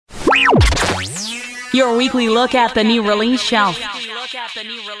Your weekly look at the new release shelf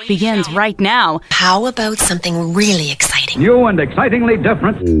begins right now. How about something really exciting? New and excitingly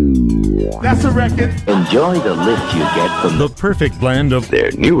different. That's a record. Enjoy the lift you get from the perfect blend of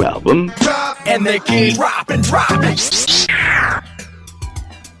their new album. And they keep dropping.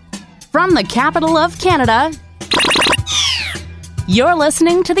 From the capital of Canada, you're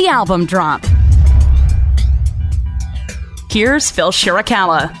listening to the Album Drop. Here's Phil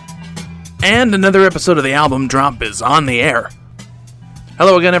Shirakawa. And another episode of the Album Drop is on the air.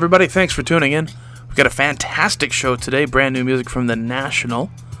 Hello again, everybody. Thanks for tuning in. We've got a fantastic show today. Brand new music from The National,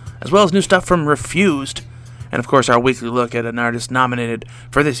 as well as new stuff from Refused. And, of course, our weekly look at an artist nominated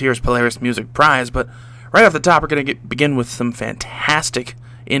for this year's Polaris Music Prize. But right off the top, we're going to begin with some fantastic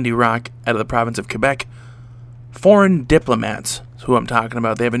indie rock out of the province of Quebec. Foreign Diplomats is who I'm talking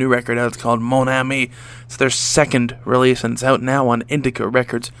about. They have a new record out. It's called Mon Ami. It's their second release, and it's out now on Indica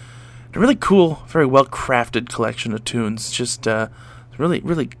Records. A really cool, very well-crafted collection of tunes. Just really,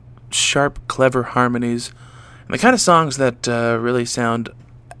 really sharp, clever harmonies. And the kind of songs that really sound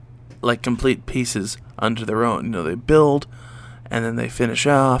like complete pieces unto their own. You know, they build, and then they finish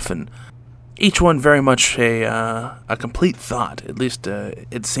off, and each one very much a complete thought. At least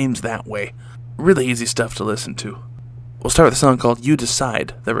it seems that way. Really easy stuff to listen to. We'll start with a song called You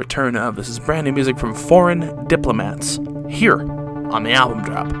Decide, The Return Of. This is brand new music from Foreign Diplomats, here on the Album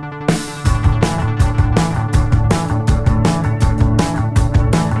Drop.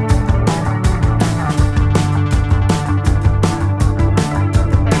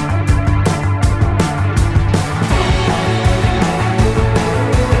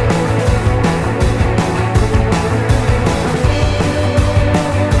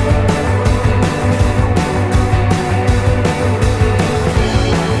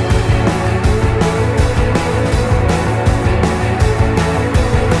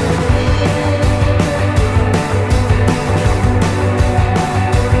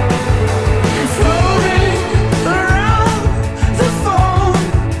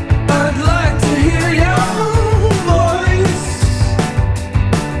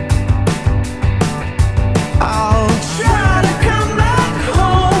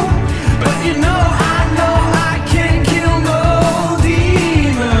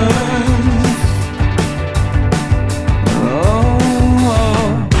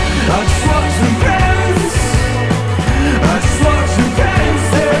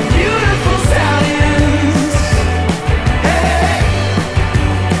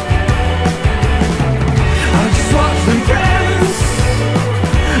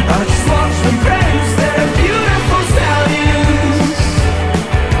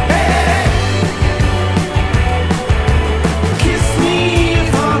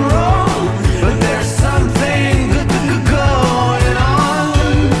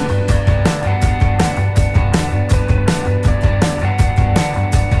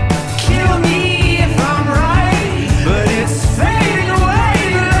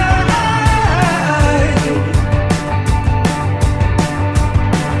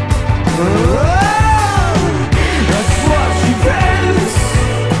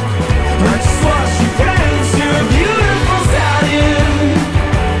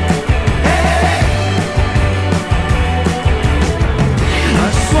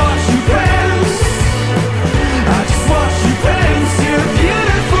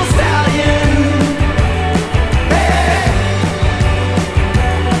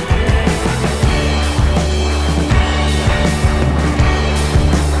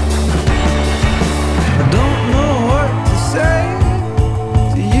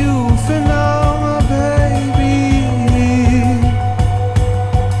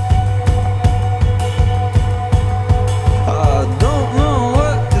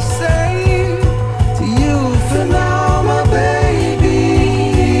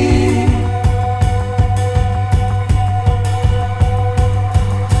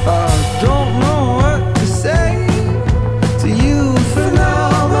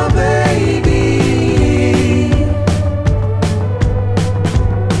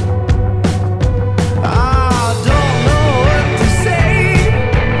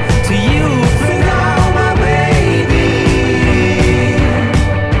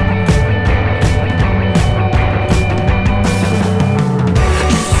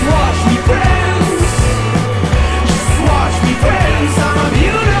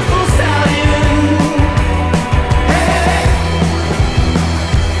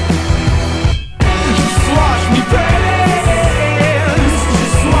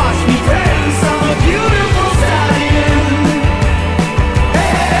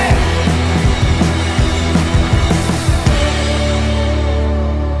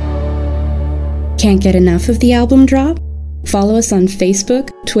 Can't get enough of the album drop? Follow us on Facebook,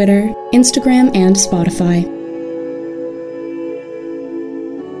 Twitter, Instagram, and Spotify.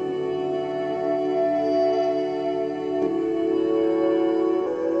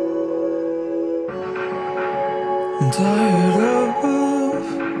 I'm tired of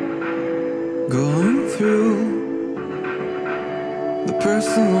going through the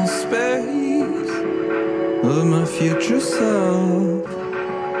personal space of my future self.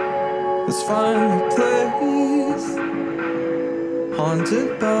 Let's find a place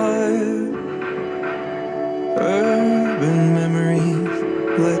haunted by urban memories.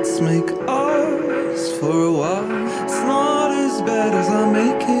 Let's make ours for a while. It's not as bad as I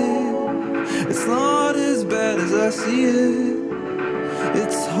make it. It's not as bad as I see it.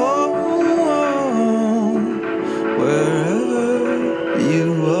 It's home wherever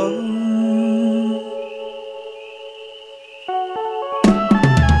you are.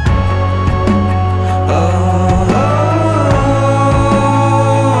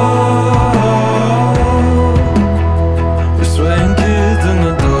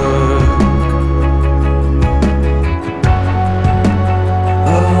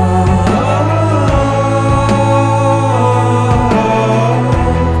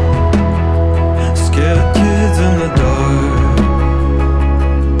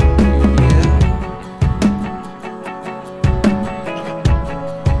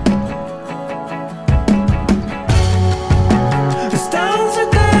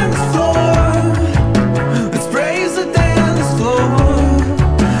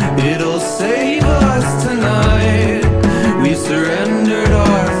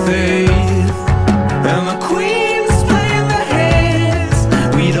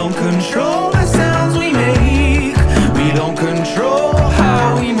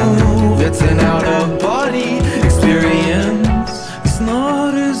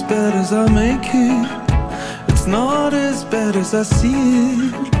 I see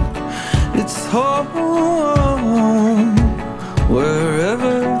it. It's home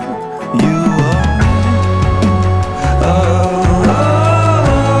wherever you are.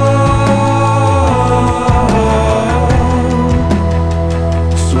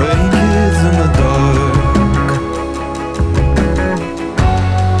 Swaying kids in the dark.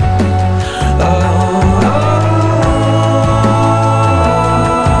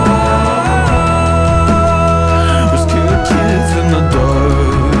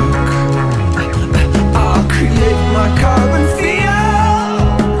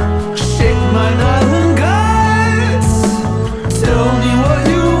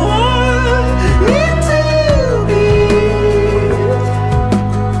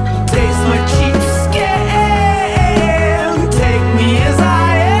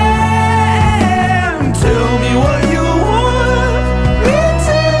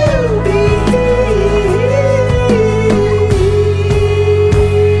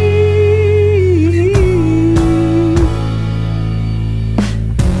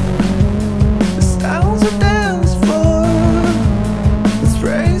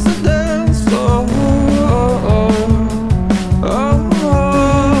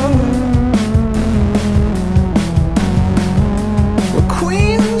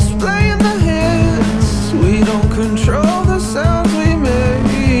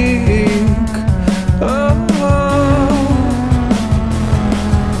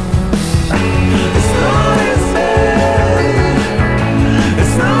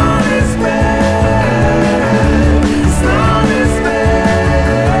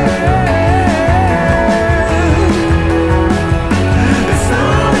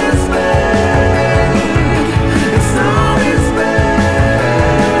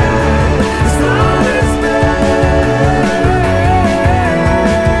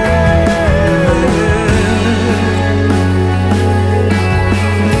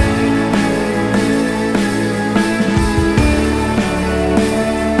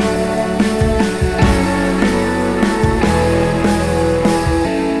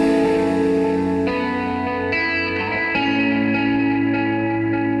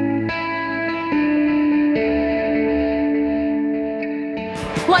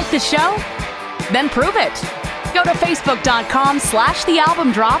 Like the show? Then prove it. Go to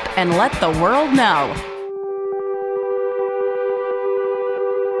facebook.com/thealbumdrop and let the world know.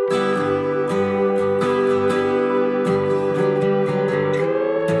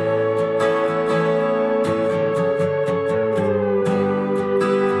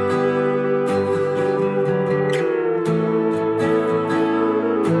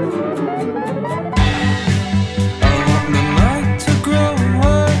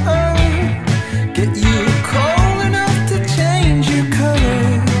 Get you cold enough to change your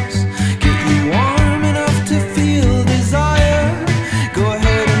colors. Get you warm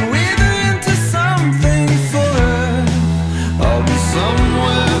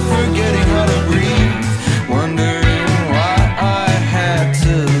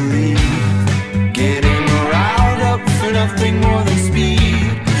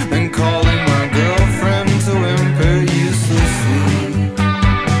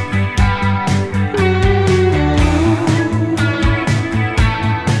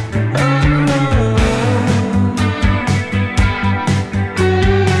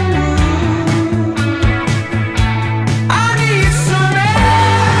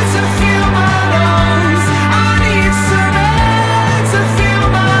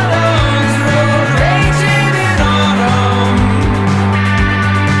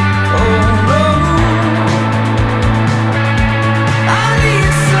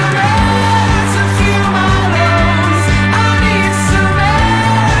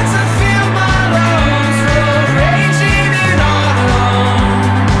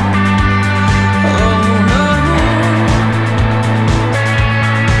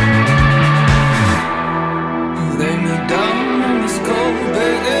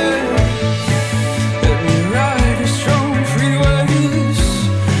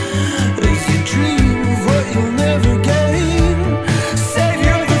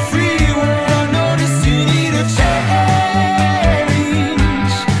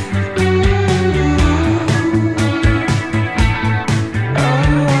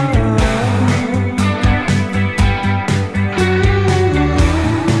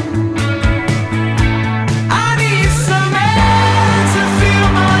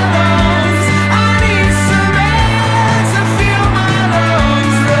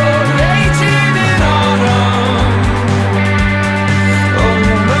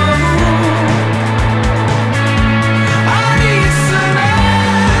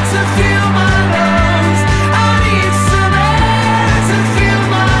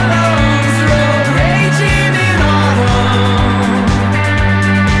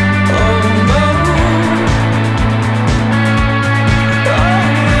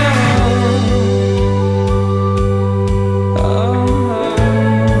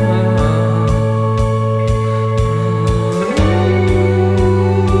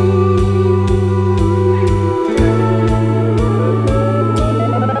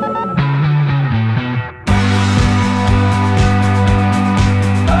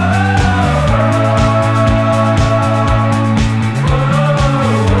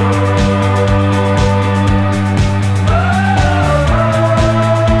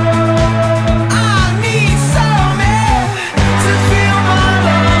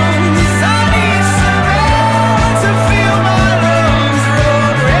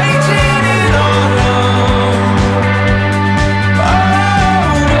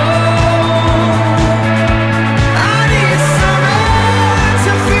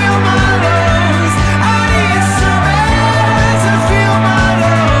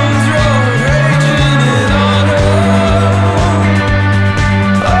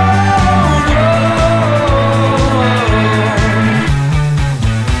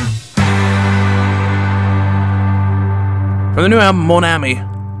From the new album Mon Ami,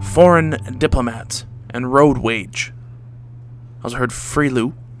 Foreign Diplomats, and Road Wage. I also heard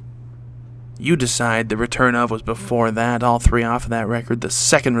Freelou. You Decide, The Return Of was before that, all three off of that record. The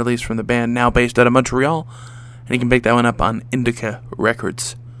second release from the band, now based out of Montreal, and you can pick that one up on Indica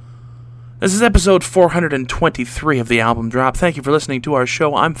Records. This is episode 423 of the Album Drop. Thank you for listening to our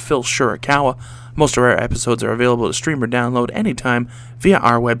show. I'm Phil Shirakawa. Most of our episodes are available to stream or download anytime via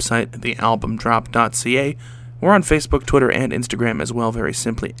our website, thealbumdrop.ca. We're on Facebook, Twitter, and Instagram as well, very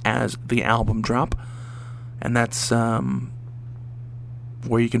simply as The Album Drop. And that's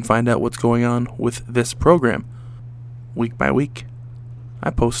where you can find out what's going on with this program. Week by week,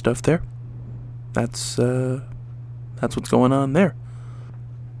 I post stuff there. That's what's going on there.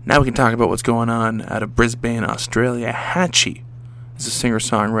 Now we can talk about what's going on out of Brisbane, Australia. Hatchie is a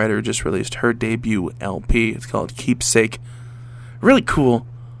singer-songwriter who just released her debut LP. It's called Keepsake. Really cool,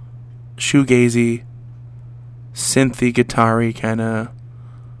 shoegazy, synthy, guitar-y kind of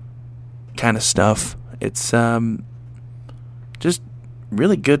stuff. It's just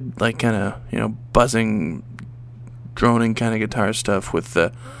really good, like kind of buzzing, droning kind of guitar stuff with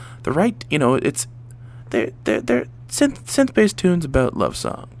the right, it's they're synth-based tunes about love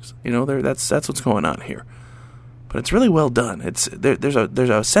songs. That's what's going on here. But it's really well done. There's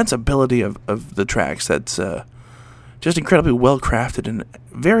a sensibility of the tracks that's just incredibly well crafted and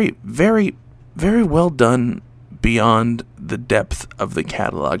very, very, very well done beyond the depth of the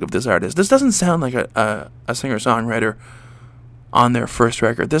catalog of this artist. This doesn't sound like a singer-songwriter on their first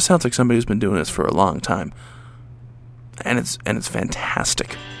record. This sounds like somebody who's been doing this for a long time. And it's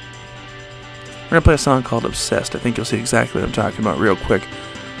fantastic. We're going to play a song called Obsessed. I think you'll see exactly what I'm talking about real quick.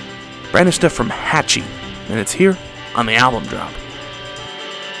 Brand new stuff from Hatchie, and it's here on the Album Drop.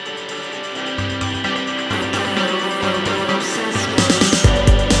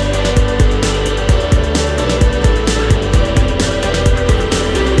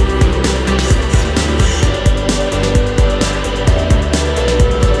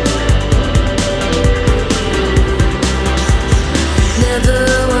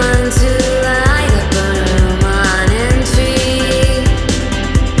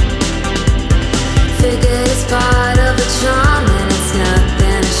 Part of the charm.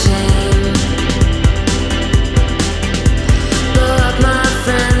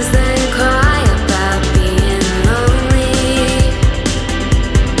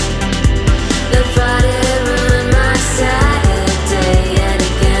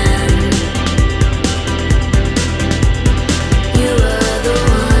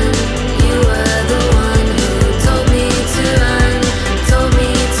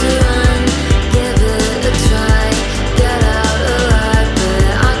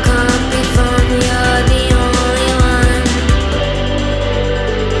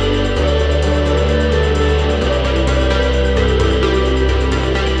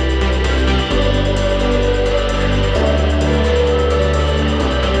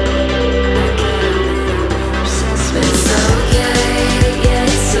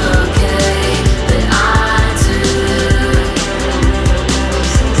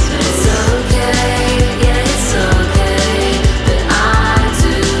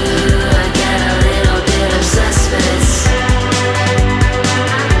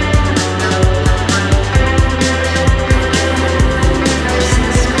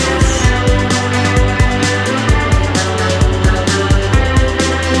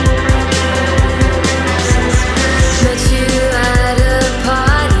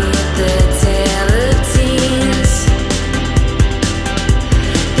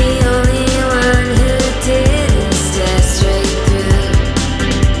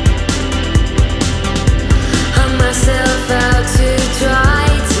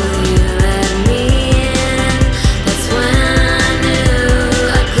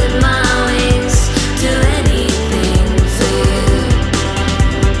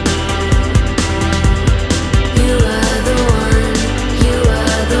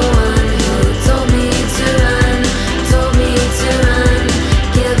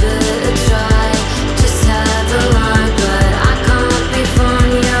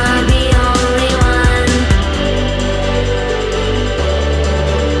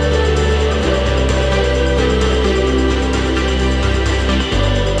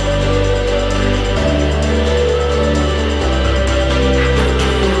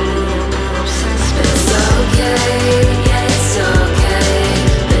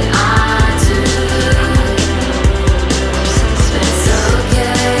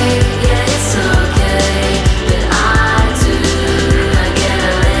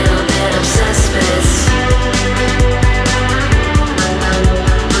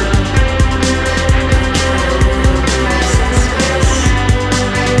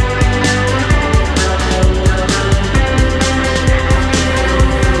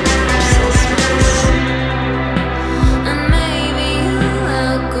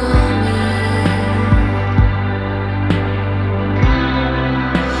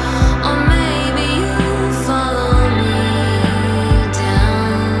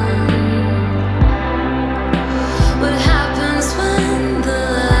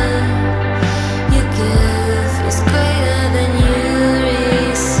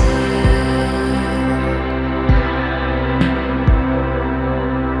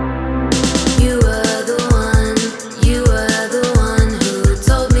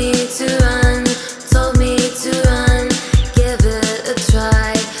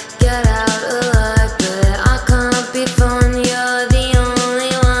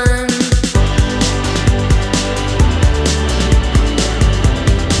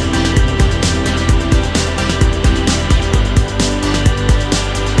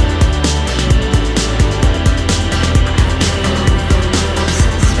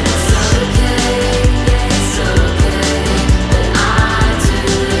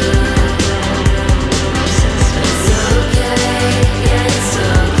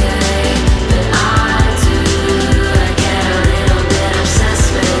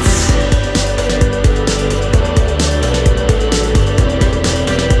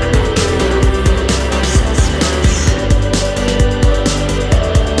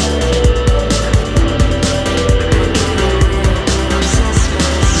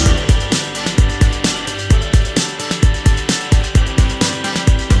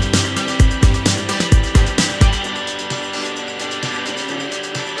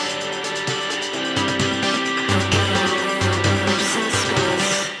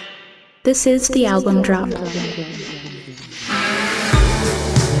 This is the album drop.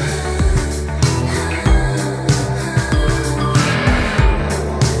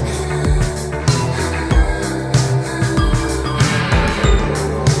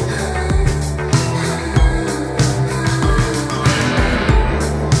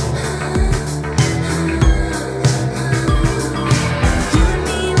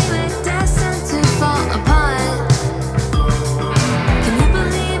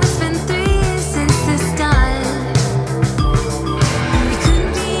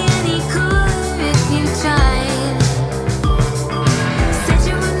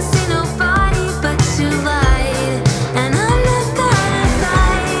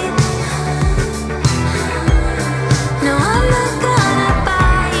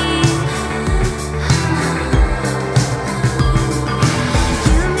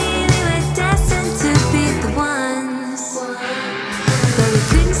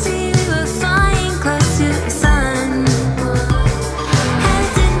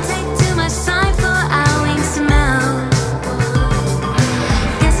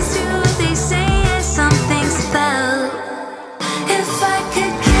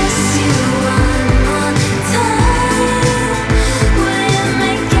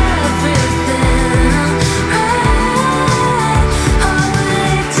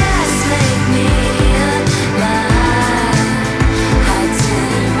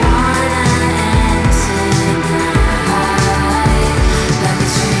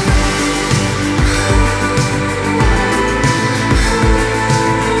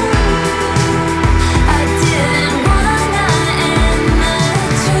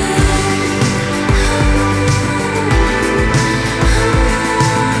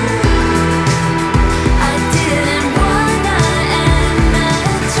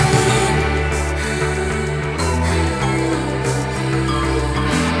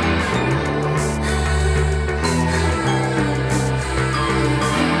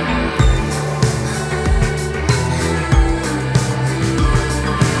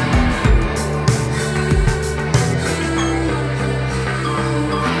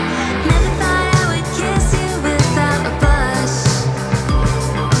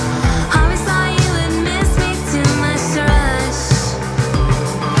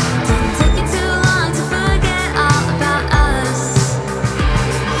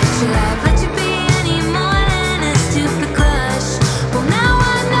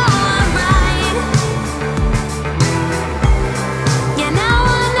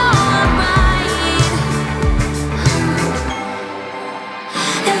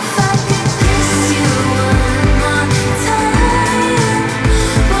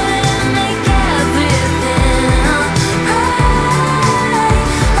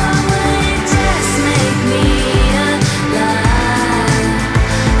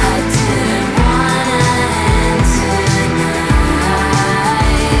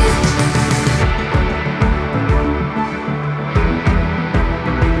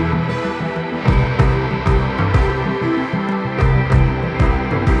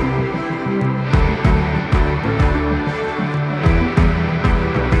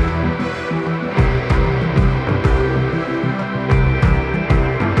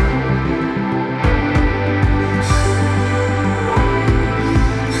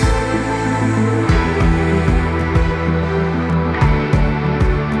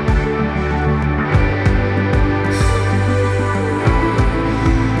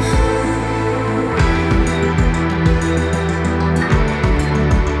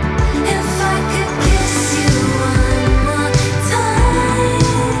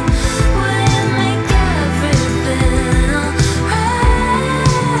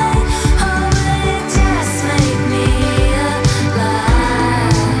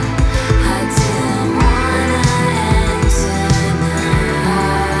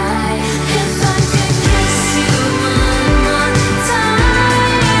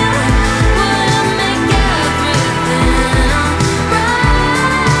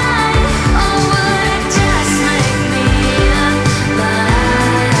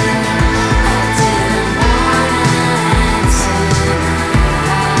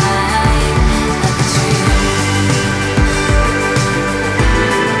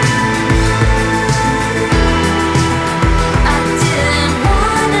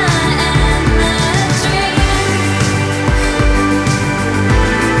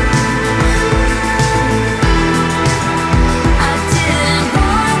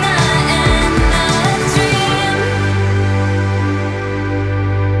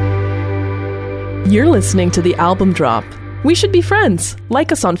 You're listening to The Album Drop. We should be friends.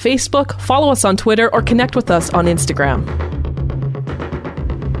 Like us on Facebook, follow us on Twitter, or connect with us on Instagram.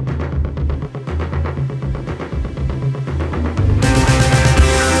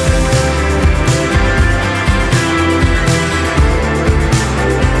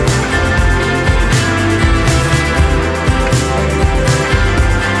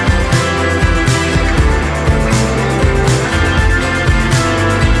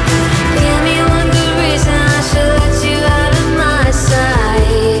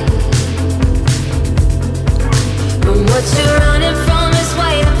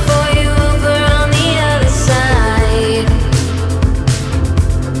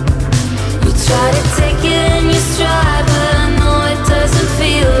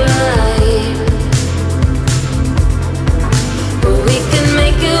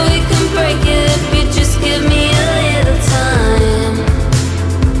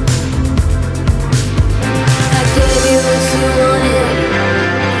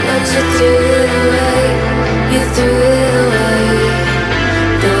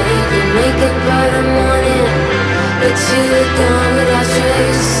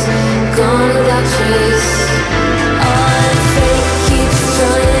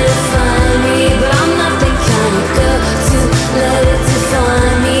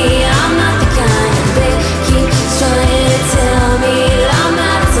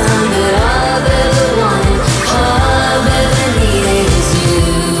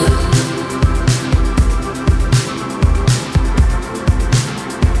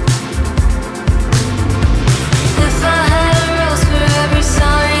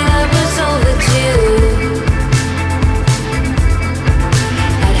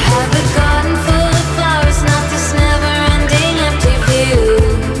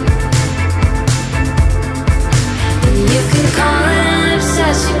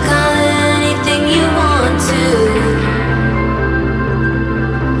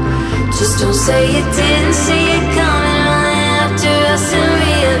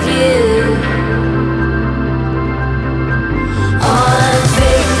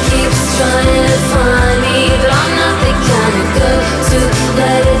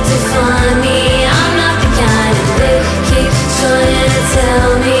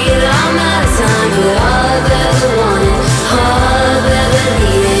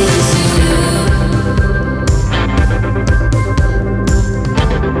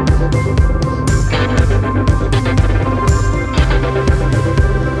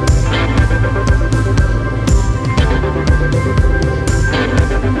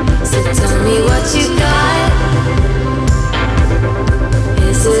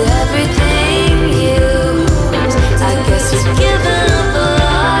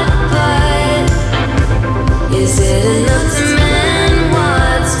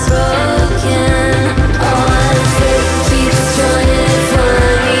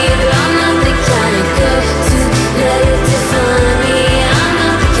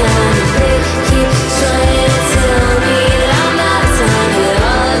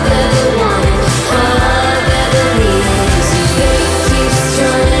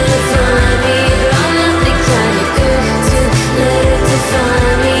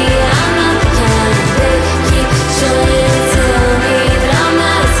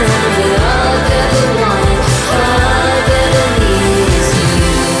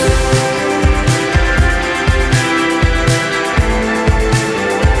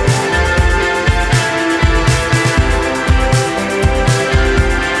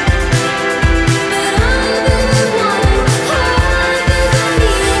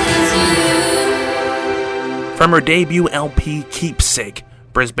 From her debut LP, Keepsake,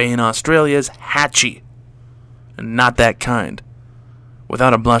 Brisbane, Australia's Hatchie. And Not That Kind.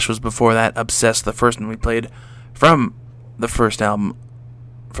 Without a Blush was before that, Obsessed, the first one we played from the first album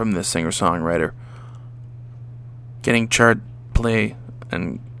from this singer-songwriter. Getting chart play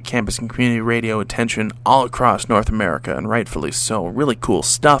and campus and community radio attention all across North America, and rightfully so. Really cool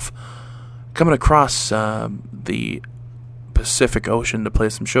stuff. Coming across the Pacific Ocean to play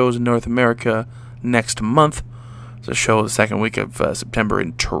some shows in North America next month. There's a show the second week of September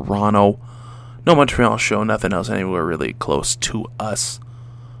in Toronto. No Montreal show, nothing else anywhere really close to us.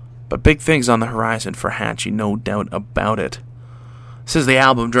 But big things on the horizon for Hatchie, no doubt about it. This is the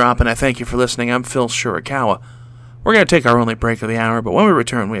album drop, and I thank you for listening. I'm Phil Shirakawa. We're going to take our only break of the hour, but when we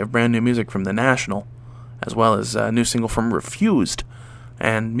return, we have brand new music from The National, as well as a new single from Refused,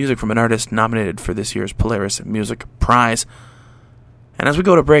 and music from an artist nominated for this year's Polaris Music Prize. And as we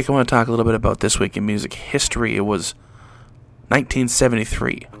go to break, I want to talk a little bit about this week in music history. It was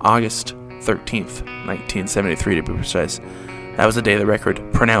 1973, August 13th, 1973 to be precise. That was the day the record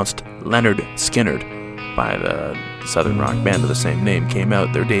pronounced Leonard Skinnerd by the southern rock band of the same name came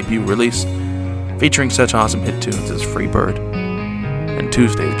out, their debut release, featuring such awesome hit tunes as Free Bird and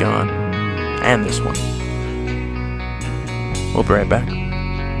Tuesday's Gone, and this one. We'll be right back.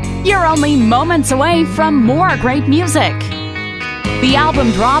 You're only moments away from more great music. The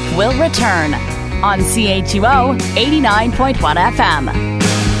album drop will return on CHUO 89.1 FM.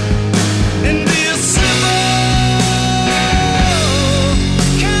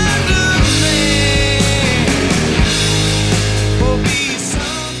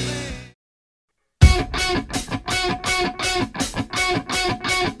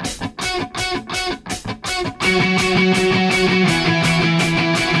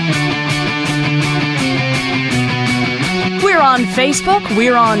 We're on Facebook,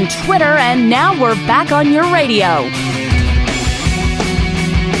 we're on Twitter, and now we're back on your radio.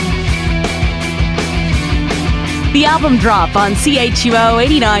 The album drop on CHUO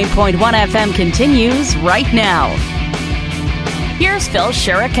 89.1 FM continues right now. Here's Phil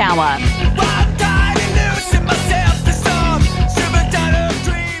Shirakawa.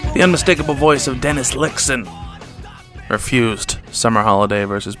 The unmistakable voice of Dennis Lyxzén. Refused, Summer Holiday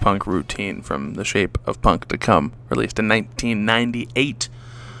versus Punk Routine from The Shape of Punk to Come, released in 1998.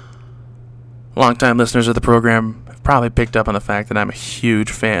 Longtime listeners of the program have probably picked up on the fact that I'm a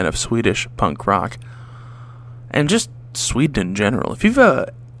huge fan of Swedish punk rock, and just Sweden in general. If you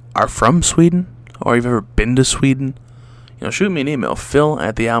are from Sweden, or you've ever been to Sweden, shoot me an email,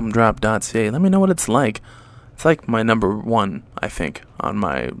 phil@thealbumdrop.ca. Let me know what it's like. It's like my number one, I think, on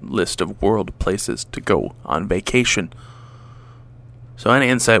my list of world places to go on vacation. So any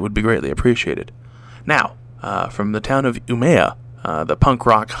insight would be greatly appreciated. Now, from the town of Umeå, the punk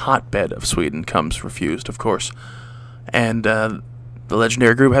rock hotbed of Sweden, comes Refused, of course. And the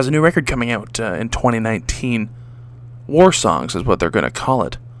legendary group has a new record coming out in 2019. War Songs is what they're going to call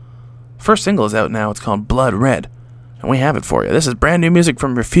it. First single is out now. It's called Blood Red. And we have it for you. This is brand new music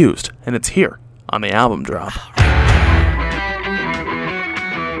from Refused, and it's here on the Album Drop.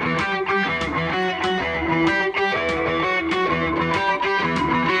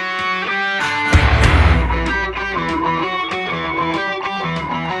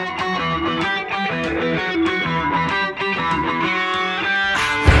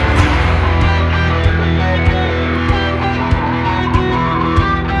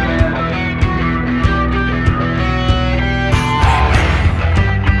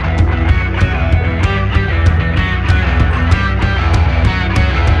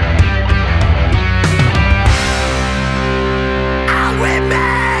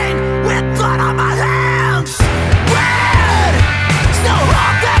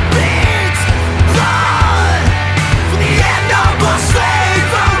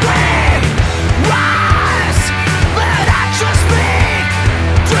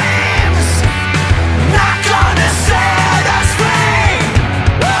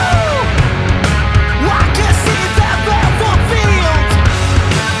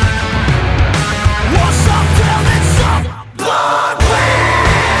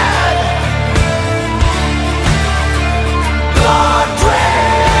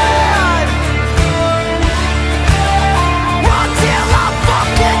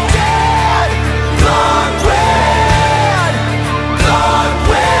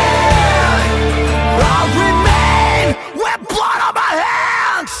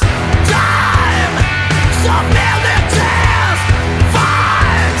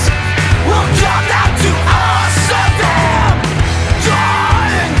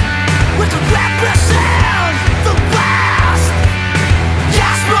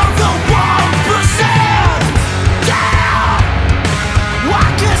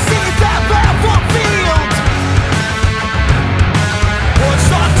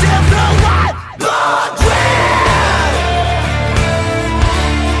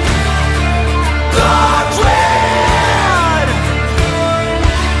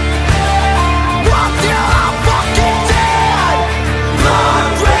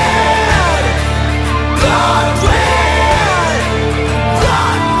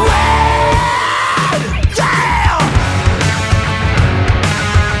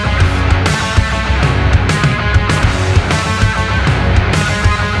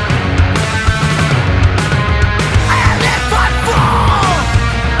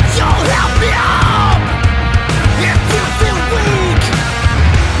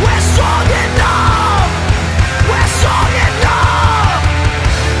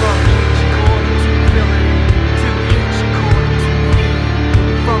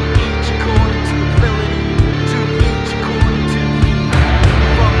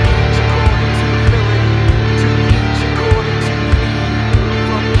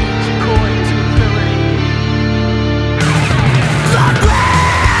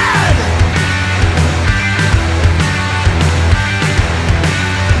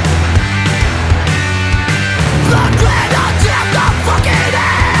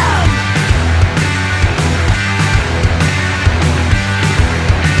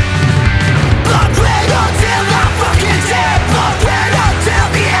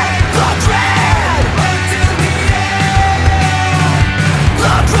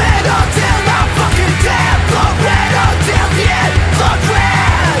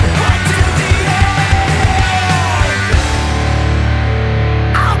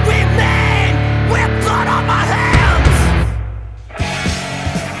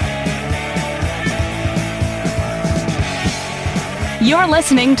 You're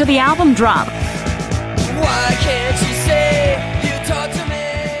listening to the Album Drop. Why can't you say you talk to me?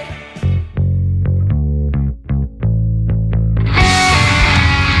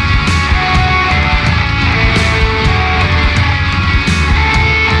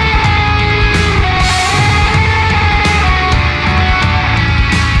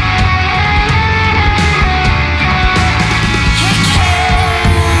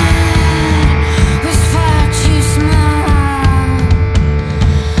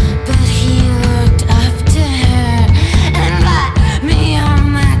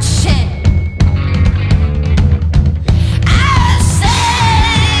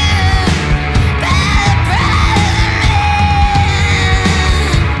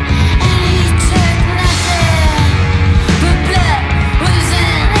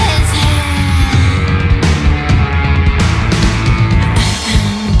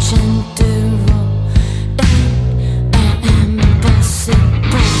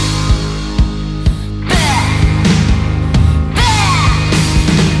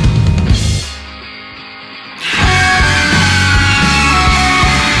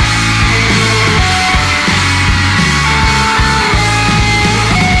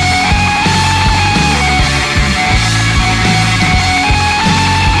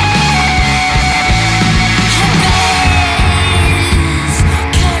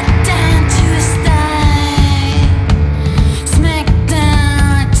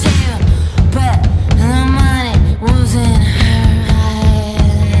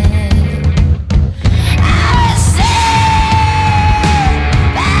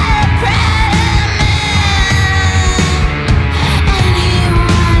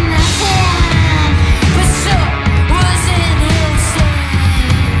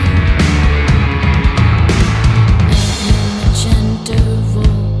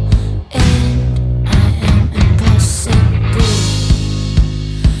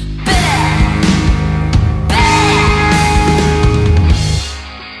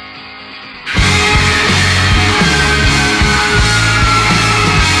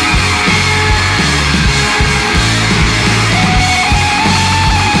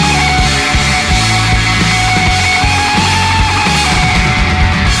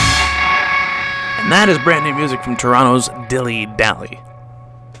 And that is brand new music from Toronto's Dilly Dally.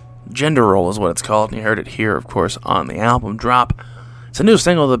 Gender Roll is what it's called, and you heard it here, of course, on the album drop. It's a new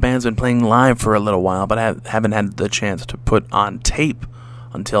single the band's been playing live for a little while, but I haven't had the chance to put on tape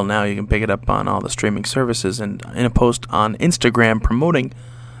until now. You can pick it up on all the streaming services, and in a post on Instagram promoting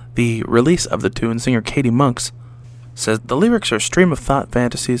the release of the tune, singer Katie Monks says, "The lyrics are stream of thought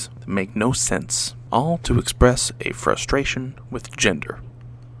fantasies that make no sense, all to express a frustration with gender."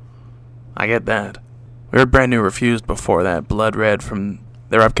 I get that. We heard brand new Refused before that, Blood Red, from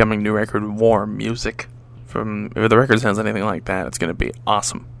their upcoming new record, Warm Music. If the record sounds anything like that, it's going to be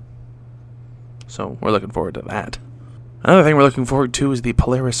awesome. So we're looking forward to that. Another thing we're looking forward to is the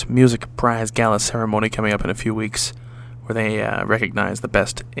Polaris Music Prize Gala ceremony coming up in a few weeks, where they recognize the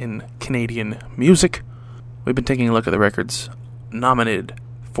best in Canadian music. We've been taking a look at the records nominated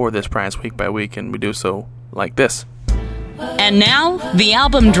for this prize week by week, and we do so like this. And now, the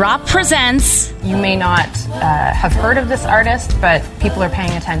Album Drop presents... You may not have heard of this artist, but people are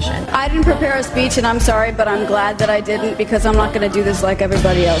paying attention. I didn't prepare a speech, and I'm sorry, but I'm glad that I didn't, because I'm not going to do this like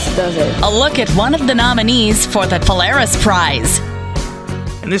everybody else does it. A look at one of the nominees for the Polaris Prize.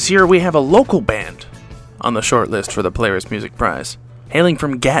 And this year we have a local band on the short list for the Polaris Music Prize. Hailing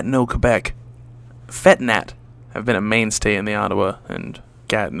from Gatineau, Quebec, Fetnat have been a mainstay in the Ottawa and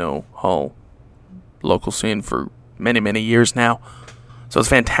Gatineau Hull local scene for many years now. So it's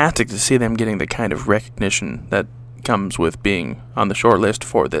fantastic to see them getting the kind of recognition that comes with being on the short list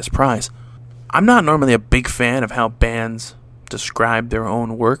for this prize. I'm not normally a big fan of how bands describe their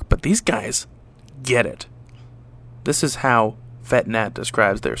own work, but these guys get it. This is how Fetnat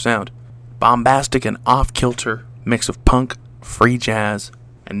describes their sound. Bombastic and off-kilter mix of punk, free jazz,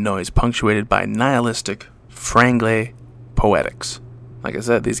 and noise punctuated by nihilistic, franglais poetics. Like I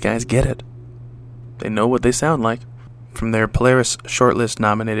said, these guys get it. They know what they sound like. From their Polaris shortlist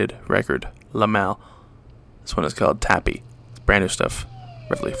nominated record, La Malle. This one is called Tappy. It's brand new stuff,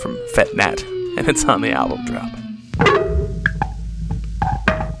 roughly from Fetnat, and it's on the album drop.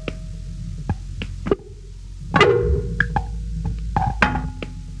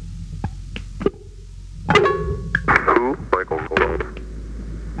 Who? Michael called.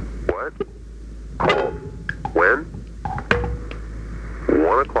 What? Called. When?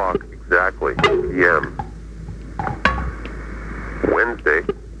 1 o'clock exactly, p.m. Wednesday,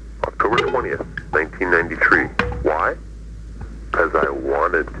 October 20th, 1993. Why? Because I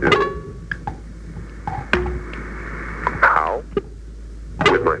wanted to. How?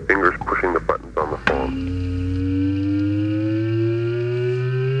 With my fingers pushing the buttons on the phone.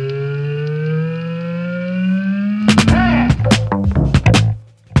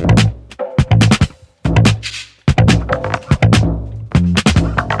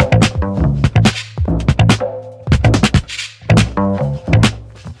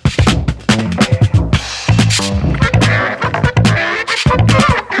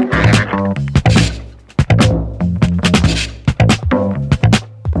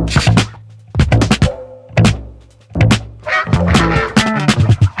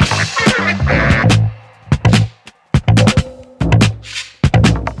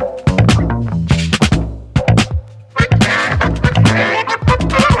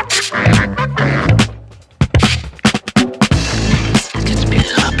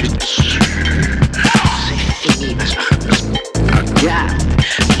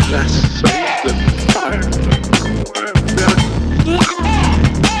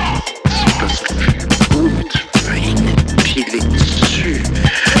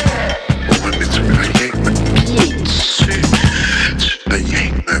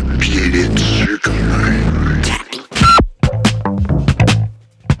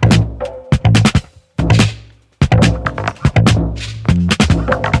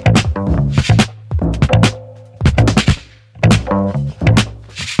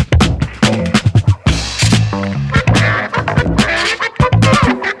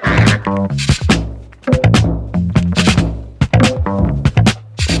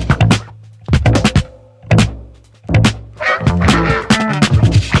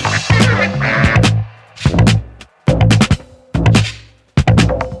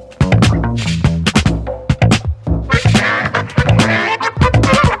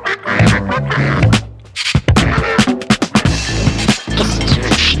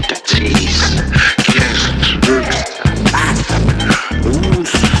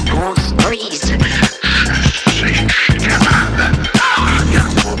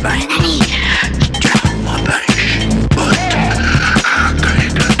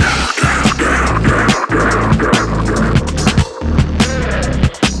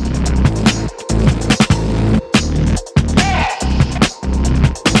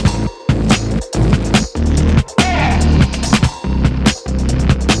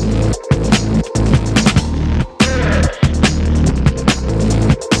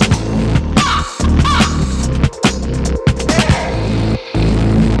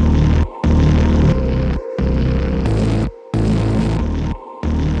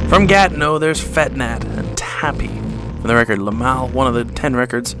 From Gatineau, there's Fetnat and Tappy from the record Lamal, one of the 10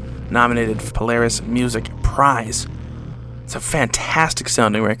 records nominated for Polaris Music Prize. It's a fantastic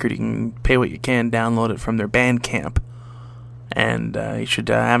sounding record. You can pay what you can, download it from their Bandcamp, and you should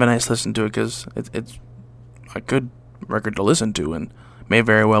have a nice listen to it because it's a good record to listen to and may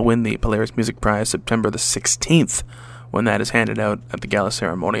very well win the Polaris Music Prize September the 16th when that is handed out at the gala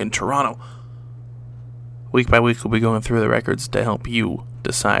ceremony in Toronto. Week by week we'll be going through the records to help you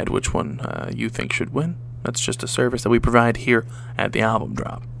decide which one you think should win. That's just a service that we provide here at the Album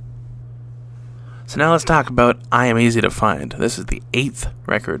Drop. So now let's talk about I Am Easy to Find. This is the 8th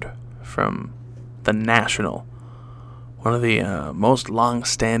record from The National, one of the most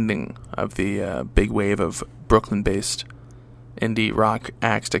long-standing of the big wave of Brooklyn-based indie rock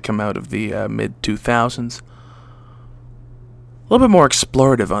acts to come out of the mid-2000s. A little bit more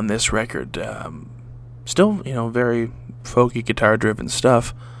explorative on this record. Still, very folky, guitar-driven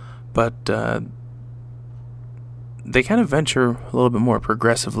stuff, but they kind of venture a little bit more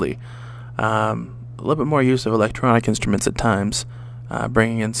progressively. A little bit more use of electronic instruments at times,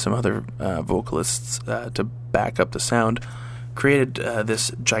 bringing in some other vocalists to back up the sound. Created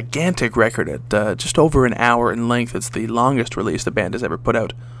this gigantic record at just over an hour in length. It's the longest release the band has ever put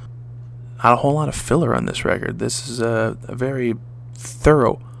out. Not a whole lot of filler on this record. This is a very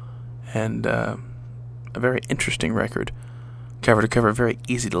thorough and a very interesting record. Cover to cover, very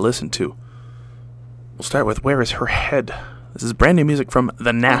easy to listen to. We'll start with Where Is Her Head? This is brand new music from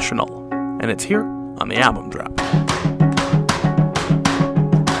The National, and it's here on the Album Drop.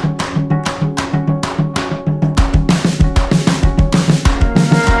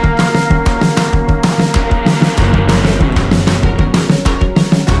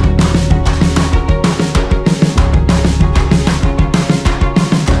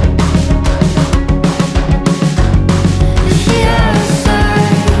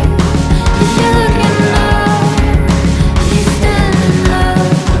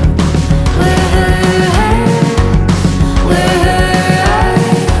 Where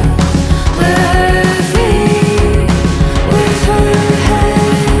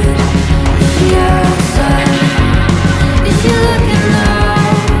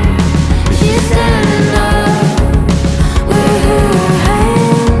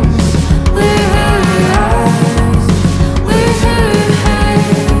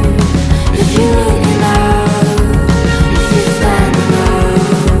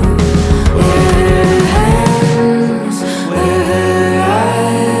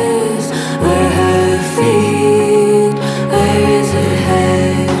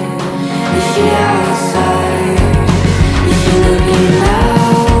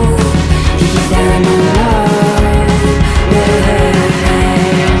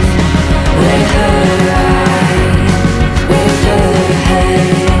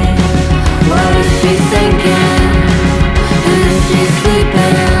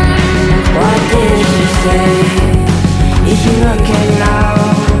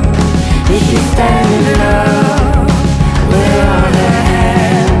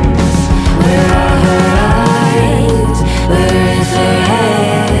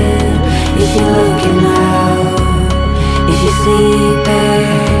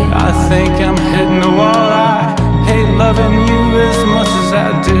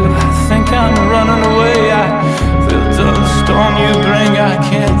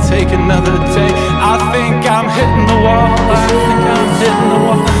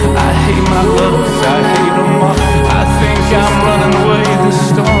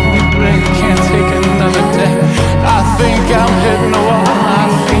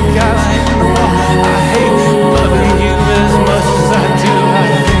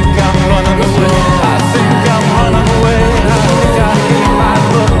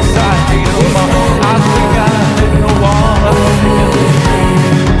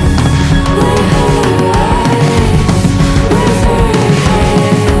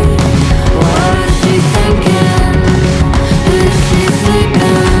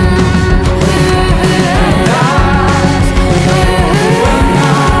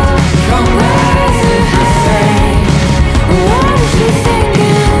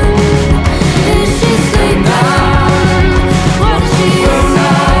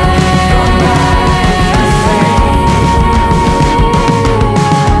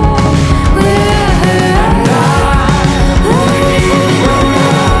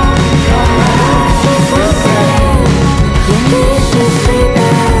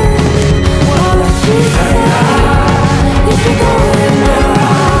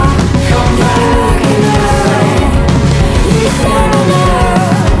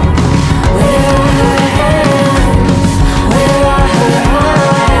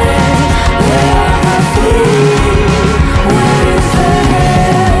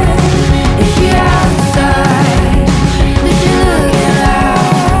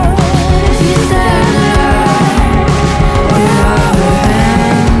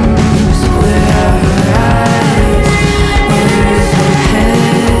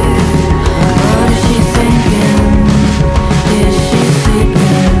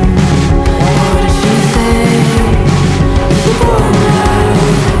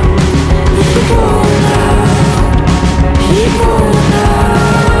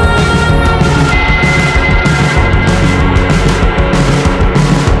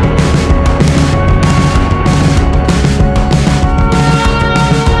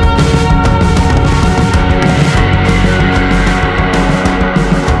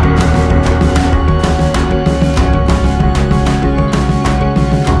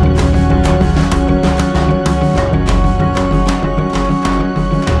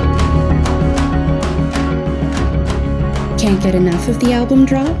can't get enough of the album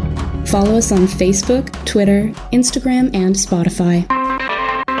drop? Follow us on Facebook, Twitter, Instagram, and Spotify.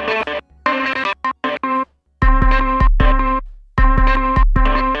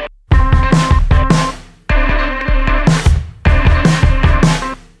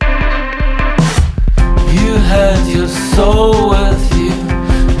 You had your soul with you,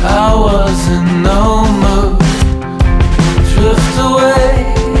 I was in no mood. Drift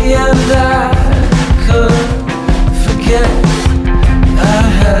away and I couldn't forget. I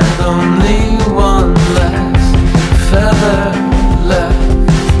had only one last feather left.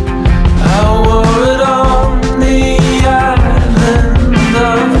 I wore it on the island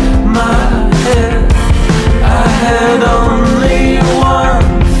of my head. I had only one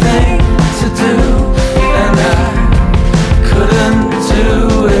thing to do, and I couldn't do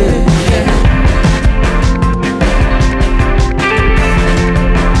it yet.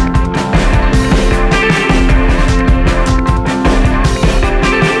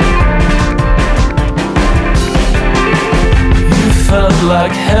 Felt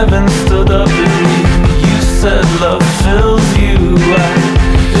like heaven stood up in me. You said love fills you up.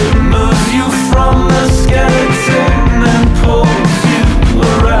 It moves you from the skeleton and pulls you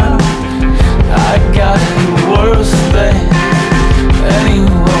around. I got it worse than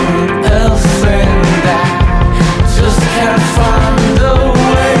anyone else, and I just can't find a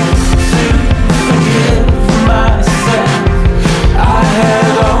way to forgive myself. I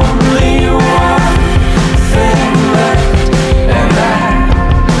had only one thing left, and I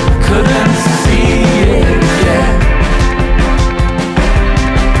couldn't see it yet.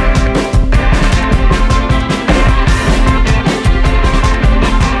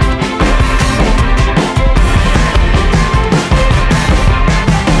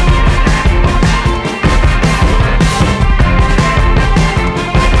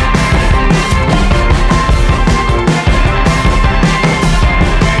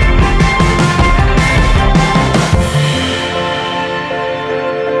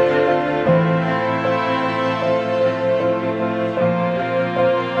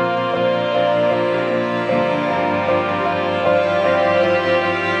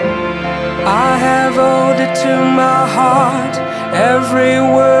 I have owed it to my heart, every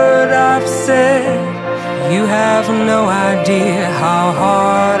word I've said. You have no idea how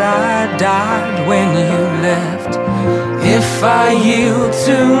hard I died when you left. If I yield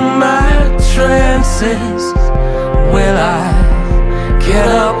to my trances, will I get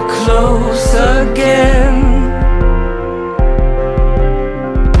up close again?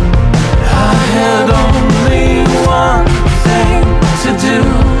 I had only one thing to do,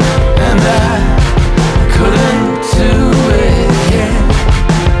 and I couldn't do it yet.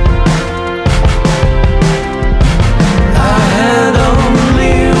 I had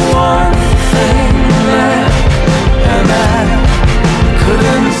only one thing left, and I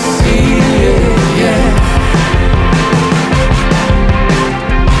couldn't see it yet.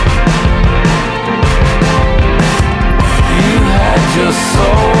 You had your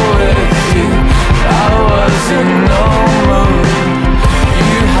soul with you, I was in no mood.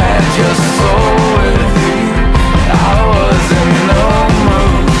 You had your soul with you, I was in no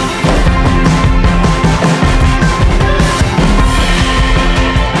mood.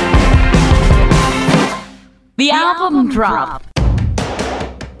 The album drop.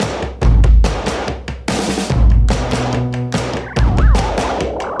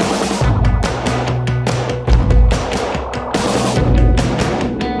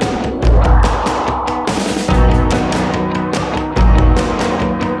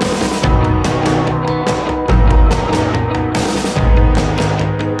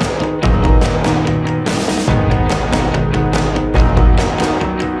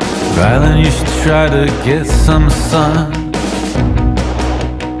 Rylan, you should try to get some sun.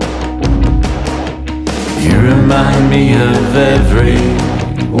 You remind me of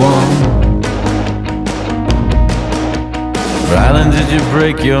everyone. Rylan, did you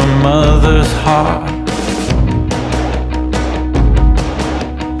break your mother's heart?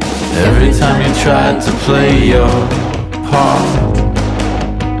 Every time you tried to play your part.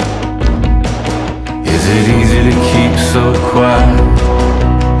 Is it easy to keep so quiet?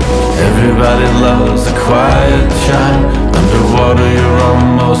 Everybody loves a quiet child. Underwater you're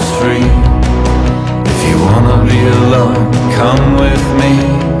almost free. If you wanna be alone, come with me.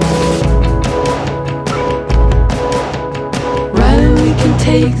 Rylan, we can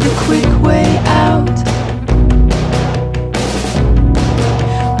take the quick way out.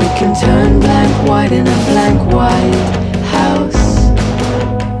 We can turn blank white in a blank white house.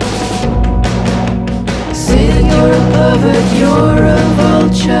 Say that you're a pervert, you're a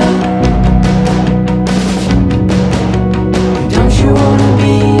vulture.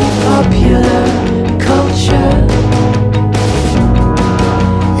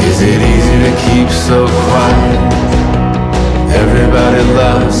 keep so quiet. Everybody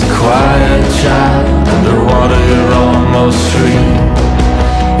loves a quiet child. Underwater you're almost free.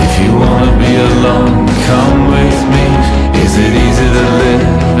 If you wanna be alone, come with me. Is it easy to live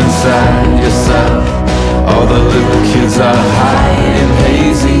inside yourself? All the little kids are high and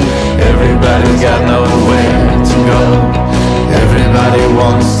hazy. Everybody's got nowhere to go. Everybody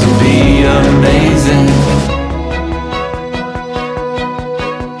wants to be amazing.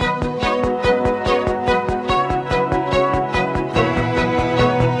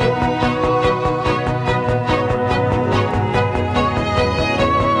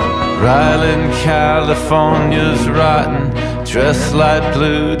 Ryland, California's rotten, dressed light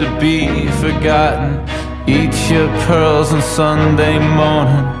blue to be forgotten. Eat your pearls on Sunday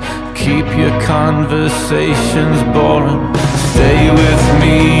morning, keep your conversations boring. Stay with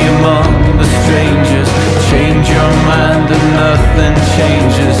me among the strangers, change your mind and nothing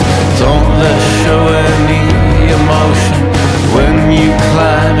changes. Don't let show any emotion when you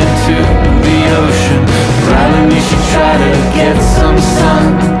climb into the ocean. Ryland, you should try to get some sun.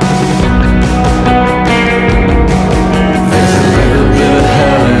 There's a little bit of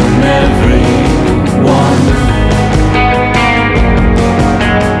hell in everyone.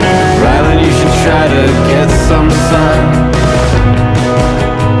 Ryland, you should try to get some sun.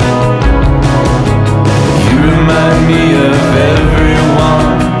 You remind me of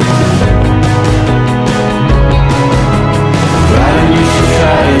everyone. Ryland, you should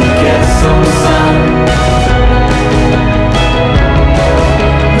try to get some sun.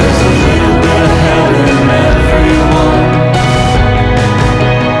 There's a little bit of hell in everyone.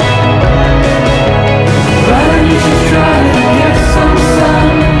 Ryland, you should try to get some sun.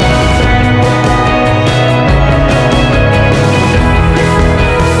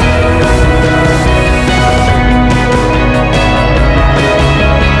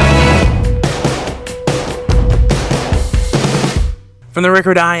 From the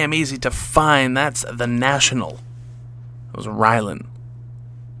record I Am Easy to Find, that's The National. It was Ryland.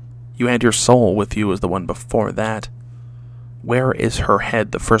 You Had Your Soul With You was the one before that. Where Is Her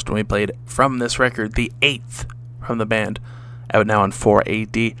Head, the first one we played from this record, the 8th from the band, out now on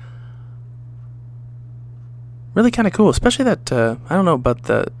 4AD. Really kind of cool, especially that, I don't know about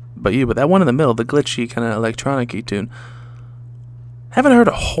you, but that one in the middle, the glitchy kind of electronic-y tune. Haven't heard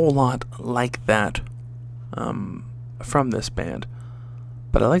a whole lot like that from this band.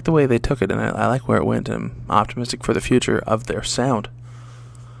 But I like the way they took it, and I like where it went, and I'm optimistic for the future of their sound.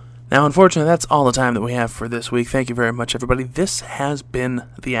 Now, unfortunately, that's all the time that we have for this week. Thank you very much, everybody. This has been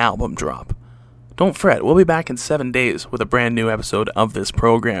the Album Drop. Don't fret, we'll be back in 7 days with a brand new episode of this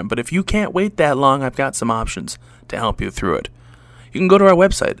program. But if you can't wait that long, I've got some options to help you through it. You can go to our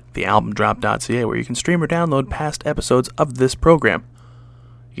website, thealbumdrop.ca, where you can stream or download past episodes of this program.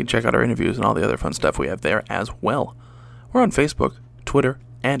 You can check out our interviews and all the other fun stuff we have there as well. We're on Facebook, Twitter,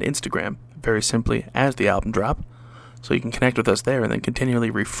 and Instagram, very simply as The Album Drop, so you can connect with us there and then continually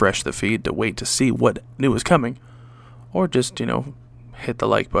refresh the feed to wait to see what new is coming, or just, hit the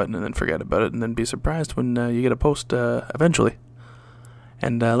like button and then forget about it and then be surprised when you get a post eventually.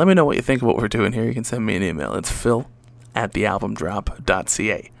 And let me know what you think of what we're doing here. You can send me an email. It's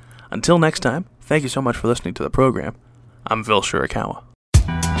phil@thealbumdrop.ca. Until next time, thank you so much for listening to the program. I'm Phil Shirakawa.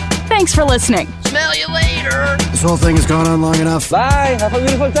 Thanks for listening. Smell you later. This whole thing has gone on long enough. Bye. Have a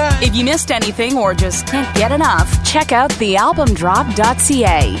beautiful time. If you missed anything or just can't get enough, check out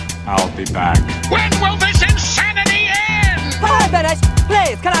thealbumdrop.ca. I'll be back. When will this insanity end? Can I finish?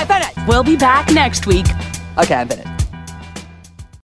 Please, can I finish? We'll be back next week. Okay, I'm finished.